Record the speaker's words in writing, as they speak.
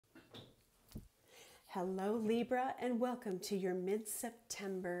Hello Libra, and welcome to your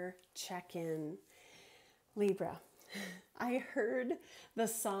mid-September check-in. Libra, I heard the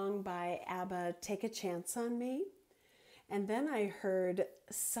song by ABBA, Take a Chance on Me, and then I heard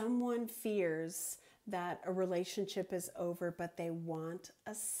someone fears that a relationship is over, but they want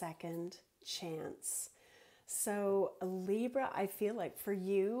a second chance. So Libra, I feel like for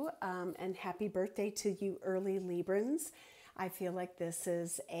you, and happy birthday to you early Librans, I feel like this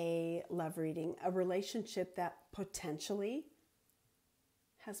is a love reading, a relationship that potentially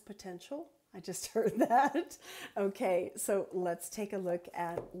has potential. I just heard that. Okay, so let's take a look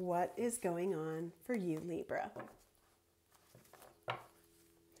at what is going on for you, Libra.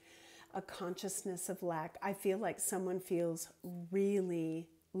 A consciousness of lack. I feel like someone feels really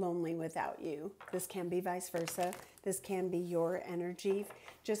lonely without you. This can be vice versa. This can be your energy,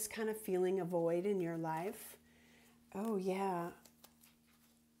 just kind of feeling a void in your life. Oh, yeah.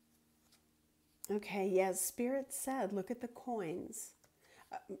 Okay, yes, Spirit said, look at the coins.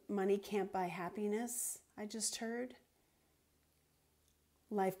 Money can't buy happiness, I just heard.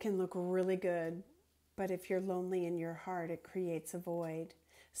 Life can look really good, but if you're lonely in your heart, it creates a void.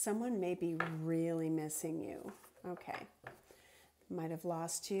 Someone may be really missing you. Okay, might have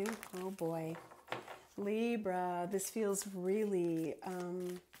lost you. Oh, boy. Libra, this feels really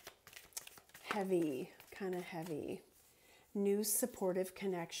heavy. Kind of heavy. New supportive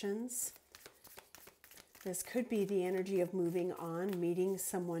connections. This could be the energy of moving on, meeting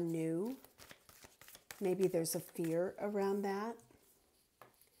someone new. Maybe there's a fear around that.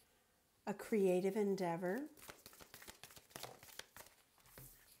 A creative endeavor.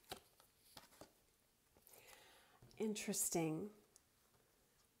 Interesting.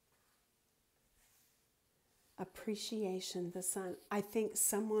 Appreciation, the sun. I think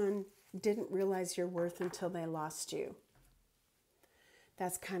someone didn't realize your worth until they lost you.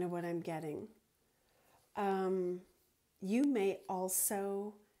 That's kind of what I'm getting. You may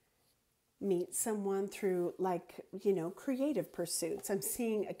also meet someone through, creative pursuits. I'm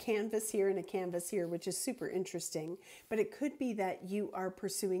seeing a canvas here and a canvas here, which is super interesting. But it could be that you are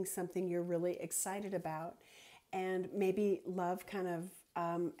pursuing something you're really excited about, and maybe love kind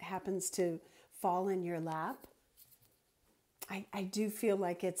of happens to fall in your lap. I do feel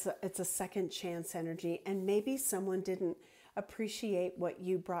like it's a second chance energy, and maybe someone didn't appreciate what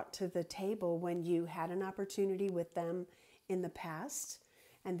you brought to the table when you had an opportunity with them in the past,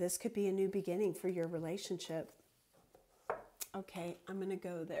 and this could be a new beginning for your relationship. Okay, I'm going to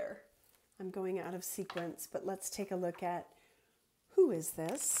go there. I'm going out of sequence, but let's take a look at who is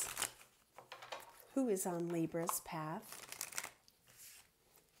this? Who is on Libra's path?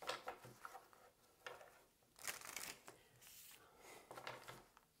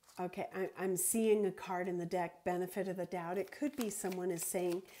 Okay, I'm seeing a card in the deck, benefit of the doubt. It could be someone is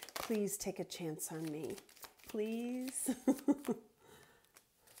saying, please take a chance on me. Please.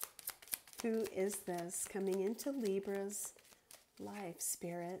 Who is this coming into Libra's life,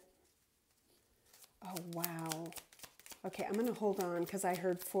 Spirit? Oh, wow. Okay, I'm going to hold on because I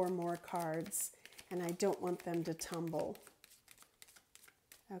heard 4 more cards and I don't want them to tumble.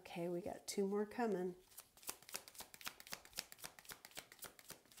 Okay, we got 2 more coming.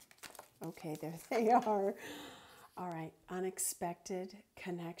 Okay, there they are. All right, unexpected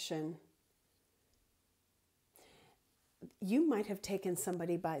connection. You might have taken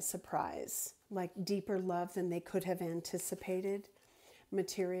somebody by surprise, like deeper love than they could have anticipated.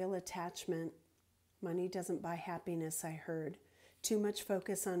 Material attachment. Money doesn't buy happiness, I heard. Too much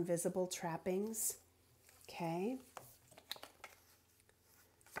focus on visible trappings. Okay.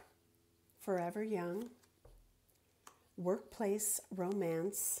 Forever young. Workplace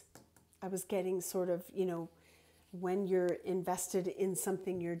romance. I was getting sort of, when you're invested in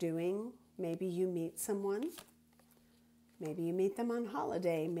something you're doing, maybe you meet someone. Maybe you meet them on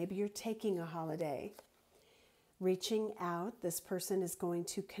holiday. Maybe you're taking a holiday. Reaching out, this person is going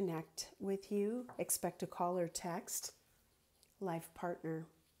to connect with you. Expect a call or text. Life partner.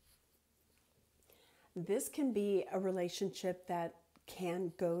 This can be a relationship that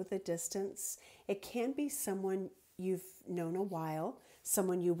can go the distance. It can be someone you've known a while,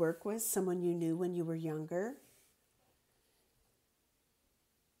 someone you work with, someone you knew when you were younger.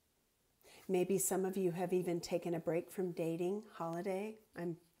 Maybe some of you have even taken a break from dating, holiday.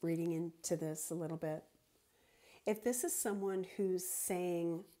 I'm reading into this a little bit. If this is someone who's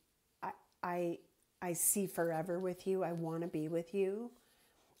saying, I see forever with you, I want to be with you,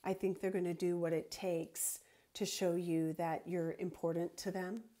 I think they're going to do what it takes to show you that you're important to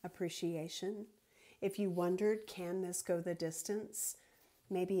them, appreciation. If you wondered, can this go the distance?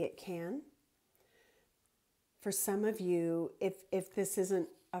 Maybe it can. For some of you, if this isn't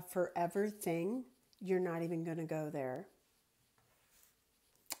a forever thing, you're not even going to go there.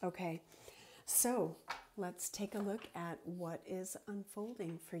 Okay, so let's take a look at what is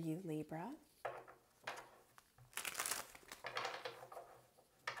unfolding for you, Libra.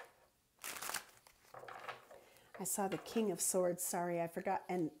 I saw the King of Swords. Sorry, I forgot.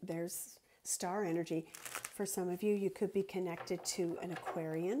 And there's star energy. For some of you, you could be connected to an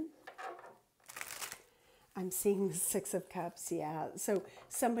Aquarian. I'm seeing the Six of Cups, yeah. So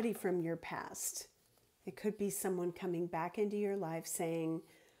somebody from your past. It could be someone coming back into your life saying,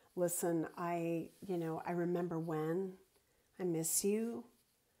 listen, I remember when. I miss you.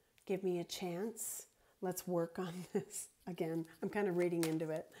 Give me a chance. Let's work on this. Again, I'm kind of reading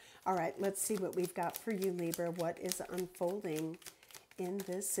into it. All right, let's see what we've got for you, Libra. What is unfolding in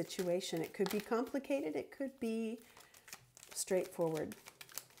this situation? It could be complicated. It could be straightforward.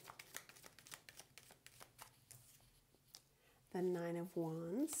 The Nine of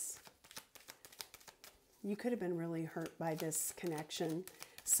Wands. You could have been really hurt by this connection.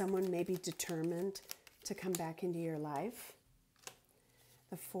 Someone may be determined to come back into your life.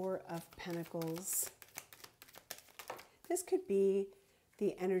 The Four of Pentacles. This could be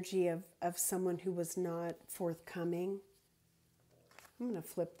the energy of someone who was not forthcoming. I'm going to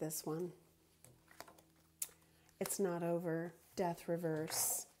flip this one. It's not over. Death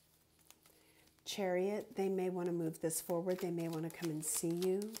reverse. Chariot, they may want to move this forward. They may want to come and see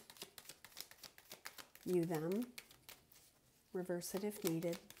you. You, them. Reverse it if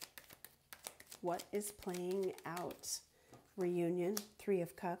needed. What is playing out? Reunion, Three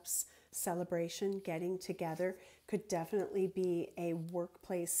of Cups, celebration, getting together. Could definitely be a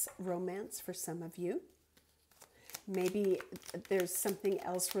workplace romance for some of you. Maybe there's something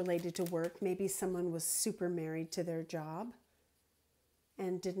else related to work. Maybe someone was super married to their job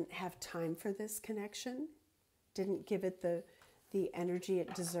and didn't have time for this connection. Didn't give it the energy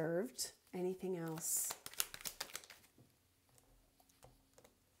it deserved. Anything else?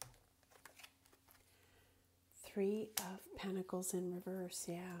 Three of Pentacles in reverse,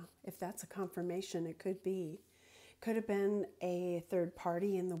 yeah. If that's a confirmation, it could be. Could have been a third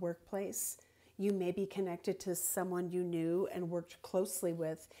party in the workplace. You may be connected to someone you knew and worked closely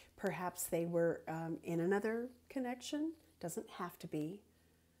with. Perhaps they were in another connection. Doesn't have to be.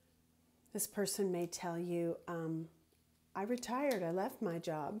 This person may tell you, I retired, I left my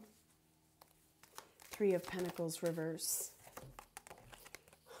job. Three of Pentacles reverse.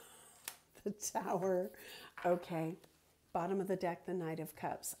 The Tower. Okay. Bottom of the deck, the Knight of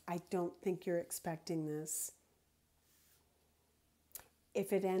Cups. I don't think you're expecting this.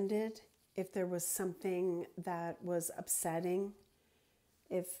 If it ended, if there was something that was upsetting,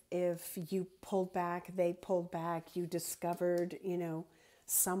 if you pulled back, they pulled back, you discovered,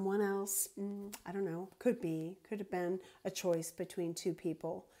 someone else, I don't know, could have been a choice between two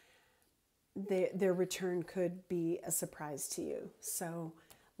people. Their return could be a surprise to you. So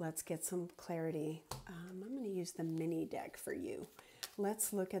let's get some clarity. I'm going to use the mini deck for you.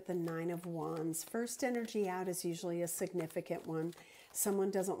 Let's look at the Nine of Wands. First energy out is usually a significant one. Someone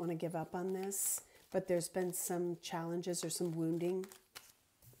doesn't want to give up on this, but there's been some challenges or some wounding.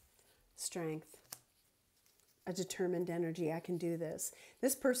 Strength. A determined energy. I can do this.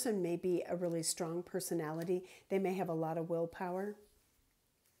 This person may be a really strong personality. They may have a lot of willpower.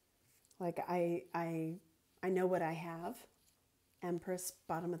 Like I know what I have. Empress,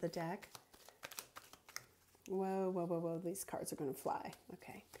 bottom of the deck. Whoa, whoa, whoa, whoa. These cards are going to fly.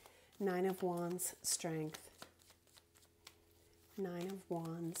 Okay. Nine of Wands, strength. Nine of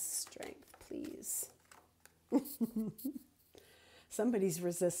Wands, strength, please. Somebody's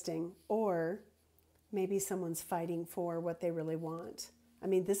resisting, or maybe someone's fighting for what they really want. I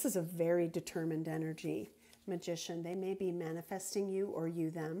mean, this is a very determined energy. Magician, they may be manifesting you or you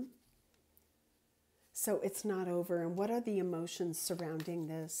them. So it's not over. And what are the emotions surrounding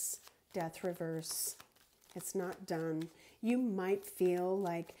this? Death reverse. It's not done. You might feel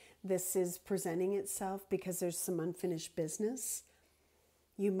like this is presenting itself because there's some unfinished business.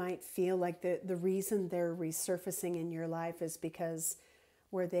 You might feel like the reason they're resurfacing in your life is because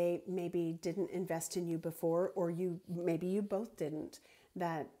where they maybe didn't invest in you before, or maybe you both didn't,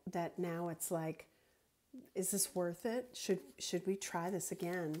 that now it's like, is this worth it? Should we try this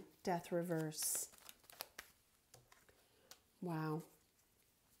again? Death reverse. Wow.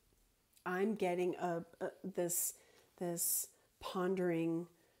 I'm getting this pondering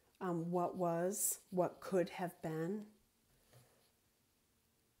what was, what could have been.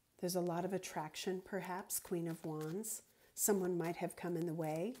 There's a lot of attraction, perhaps, Queen of Wands. Someone might have come in the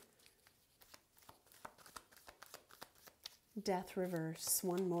way. Death reverse.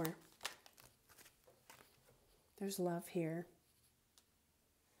 One more. There's love here.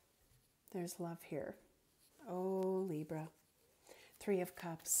 There's love here. Oh, Libra. Three of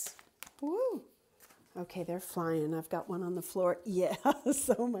Cups. Woo! Okay, they're flying. I've got one on the floor. Yes.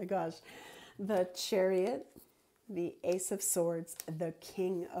 Oh my gosh. The Chariot, the Ace of Swords, the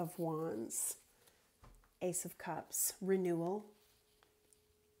King of Wands, Ace of Cups, renewal,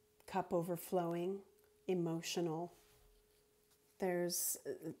 cup overflowing, emotional. There's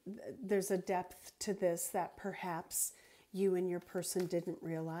a depth to this that perhaps you and your person didn't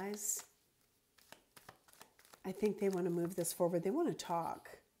realize. I think they want to move this forward. They want to talk.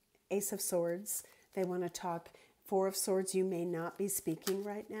 Ace of Swords, they want to talk. Four of Swords, you may not be speaking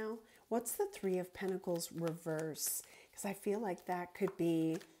right now. What's the Three of Pentacles reverse? Because I feel like that could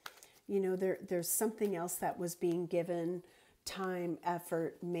be, you know, there's something else that was being given time,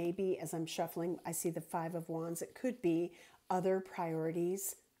 effort. Maybe as I'm shuffling, I see the Five of Wands. It could be other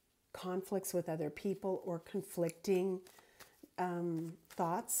priorities, conflicts with other people, or conflicting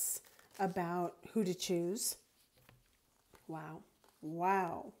thoughts about who to choose. Wow.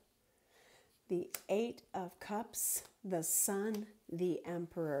 Wow. The Eight of Cups, the Sun, the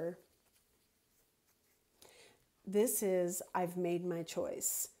Emperor. This is, I've made my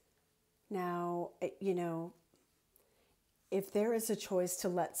choice. Now, you know, if there is a choice to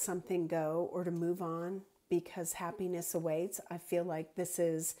let something go or to move on because happiness awaits, I feel like this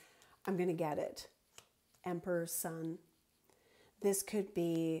is, I'm going to get it. Emperor, Sun. This could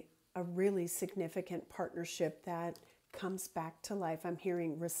be a really significant partnership that comes back to life. I'm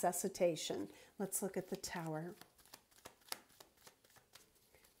hearing resuscitation. Let's look at the Tower.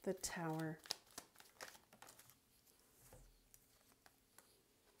 The Tower.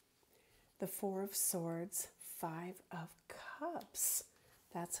 The Four of Swords, Five of Cups.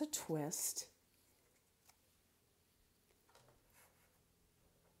 That's a twist.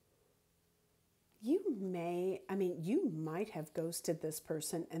 You might have ghosted this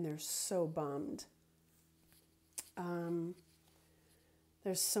person and they're so bummed.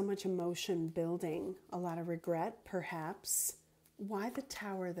 There's so much emotion building, a lot of regret, perhaps. Why the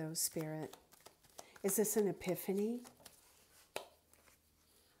Tower, though, Spirit? Is this an epiphany?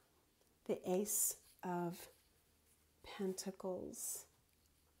 The Ace of Pentacles.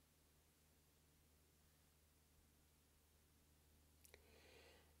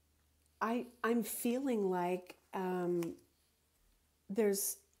 I'm feeling like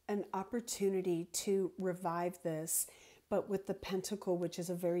there's an opportunity to revive this, but with the Pentacle, which is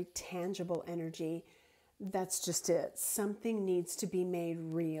a very tangible energy, that's just it. Something needs to be made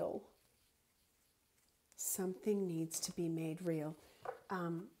real. Something needs to be made real.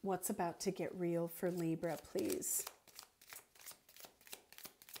 What's about to get real for Libra, please?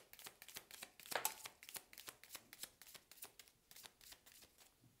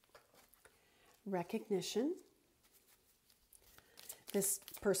 Recognition. This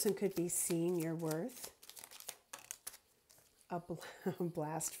person could be seeing your worth. A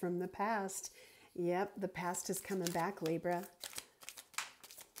blast from the past. Yep, the past is coming back, Libra.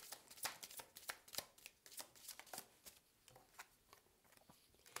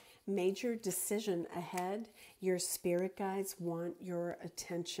 Major decision ahead. Your spirit guides want your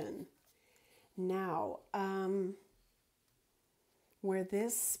attention. Now, where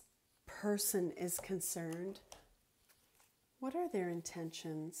this person is concerned, what are their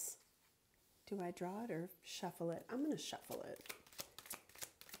intentions? Do I draw it or shuffle it? I'm going to shuffle it.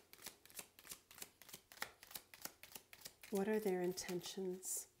 What are their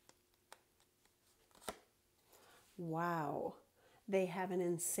intentions? Wow. They have an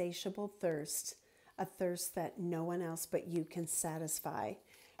insatiable thirst, a thirst that no one else but you can satisfy,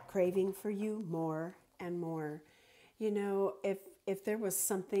 craving for you more and more. You know, if there was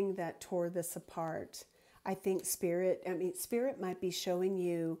something that tore this apart, I think Spirit might be showing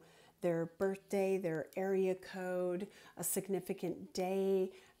you their birthday, their area code, a significant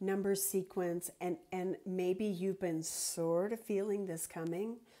day, number sequence, and maybe you've been sort of feeling this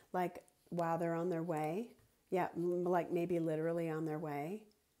coming, like while they're on their way. Yeah, like maybe literally on their way.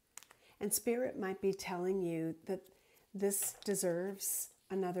 And Spirit might be telling you that this deserves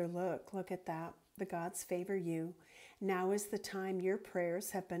another look. Look at that. The gods favor you. Now is the time. Your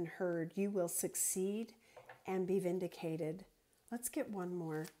prayers have been heard. You will succeed and be vindicated. Let's get one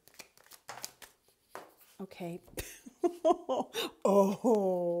more. Okay.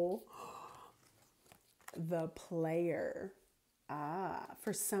 Oh, the Player.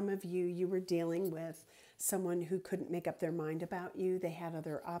 For some of you, you were dealing with someone who couldn't make up their mind about you. They had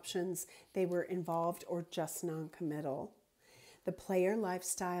other options. They were involved or just non-committal. The Player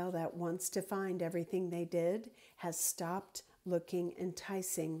lifestyle that once defined everything they did has stopped looking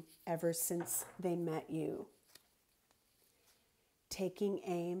enticing ever since they met you. Taking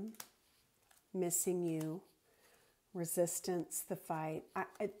aim, missing you, resistance, the fight.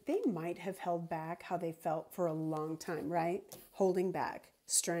 They might have held back how they felt for a long time, right? Holding back.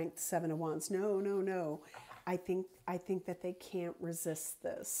 Strength, Seven of Wands. No, no, no. I think that they can't resist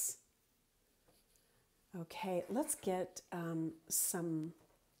this. Okay, let's get some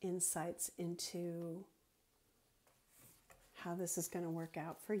insights into how this is going to work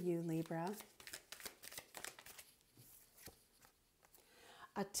out for you, Libra.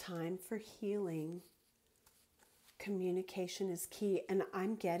 A time for healing. Communication is key. And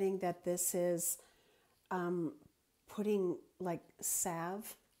I'm getting that this is putting like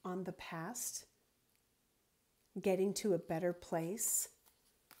salve on the past, getting to a better place.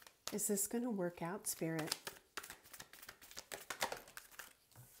 Is this going to work out, Spirit?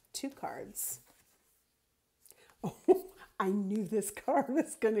 2 cards. Oh, I knew this card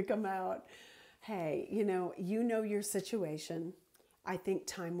was going to come out. Hey, you know your situation. I think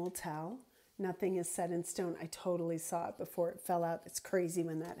time will tell. Nothing is set in stone. I totally saw it before it fell out. It's crazy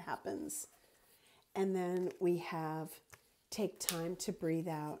when that happens. And then we have take time to breathe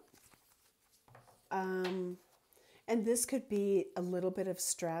out. And this could be a little bit of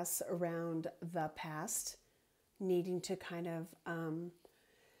stress around the past, needing to kind of,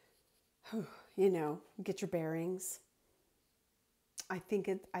 get your bearings. I think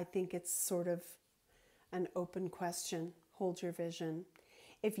it's sort of an open question. Hold your vision.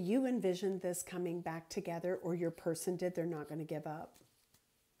 If you envisioned this coming back together, or your person did, they're not going to give up.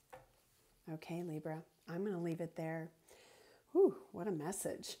 Okay, Libra, I'm going to leave it there. Whew, what a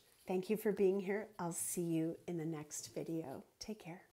message. Thank you for being here. I'll see you in the next video. Take care.